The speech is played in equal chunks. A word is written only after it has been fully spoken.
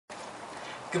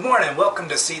Good morning. Welcome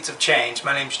to Seeds of Change.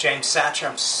 My name is James Satcher.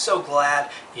 I'm so glad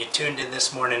you tuned in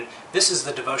this morning. This is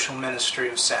the devotional ministry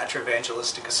of Satcher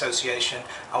Evangelistic Association.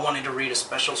 I wanted to read a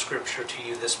special scripture to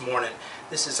you this morning.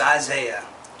 This is Isaiah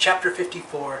chapter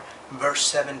 54, verse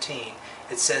 17.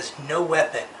 It says, "No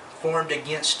weapon formed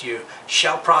against you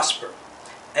shall prosper.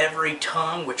 Every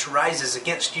tongue which rises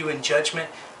against you in judgment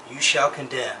you shall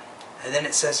condemn." And then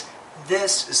it says,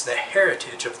 "This is the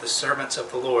heritage of the servants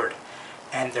of the Lord,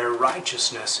 and their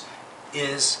righteousness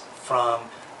is from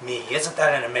me." Isn't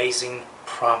that an amazing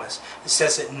promise? It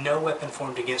says that no weapon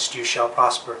formed against you shall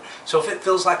prosper. So if it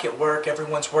feels like at work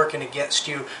everyone's working against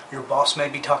you, your boss may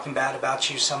be talking bad about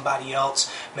you, somebody else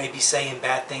may be saying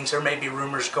bad things, there may be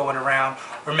rumors going around,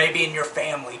 or maybe in your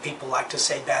family people like to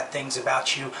say bad things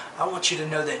about you, I want you to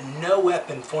know that no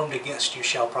weapon formed against you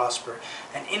shall prosper.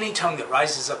 And any tongue that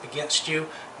rises up against you,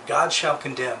 God shall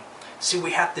condemn. See,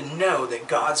 we have to know that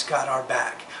God's got our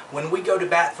back. When we go to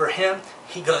bat for Him,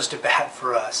 He goes to bat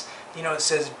for us. You know, it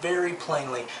says very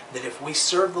plainly that if we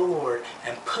serve the Lord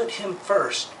and put Him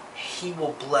first, He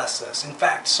will bless us. In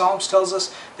fact, Psalms tells us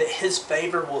that His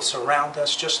favor will surround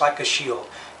us just like a shield.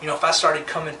 You know, if I started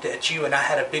coming at you and I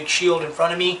had a big shield in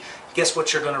front of me, guess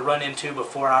what you're going to run into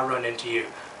before I run into you?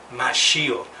 My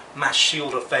shield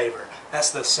of favor. That's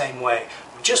the same way.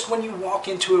 Just when you walk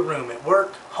into a room, at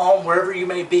work, home, wherever you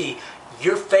may be,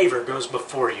 your favor goes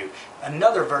before you.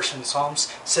 Another verse in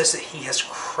Psalms says that He has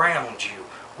crowned you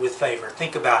with favor.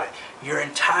 Think about it. Your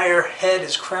entire head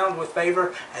is crowned with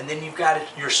favor, and then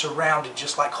you're surrounded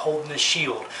just like holding a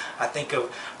shield. I think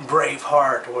of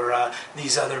Braveheart or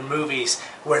these other movies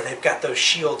where they've got those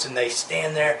shields and they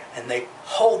stand there and they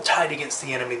hold tight against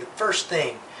the enemy. The first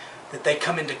thing that they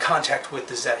come into contact with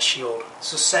is that shield.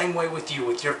 It's the same way with you,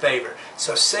 with your favor.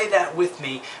 So say that with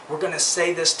me. We're going to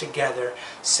say this together.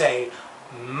 Say,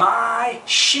 "My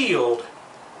shield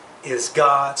is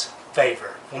God's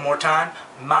favor." One more time.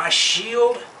 My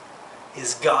shield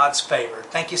is God's favor.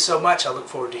 Thank you so much. I look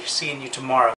forward to seeing you tomorrow.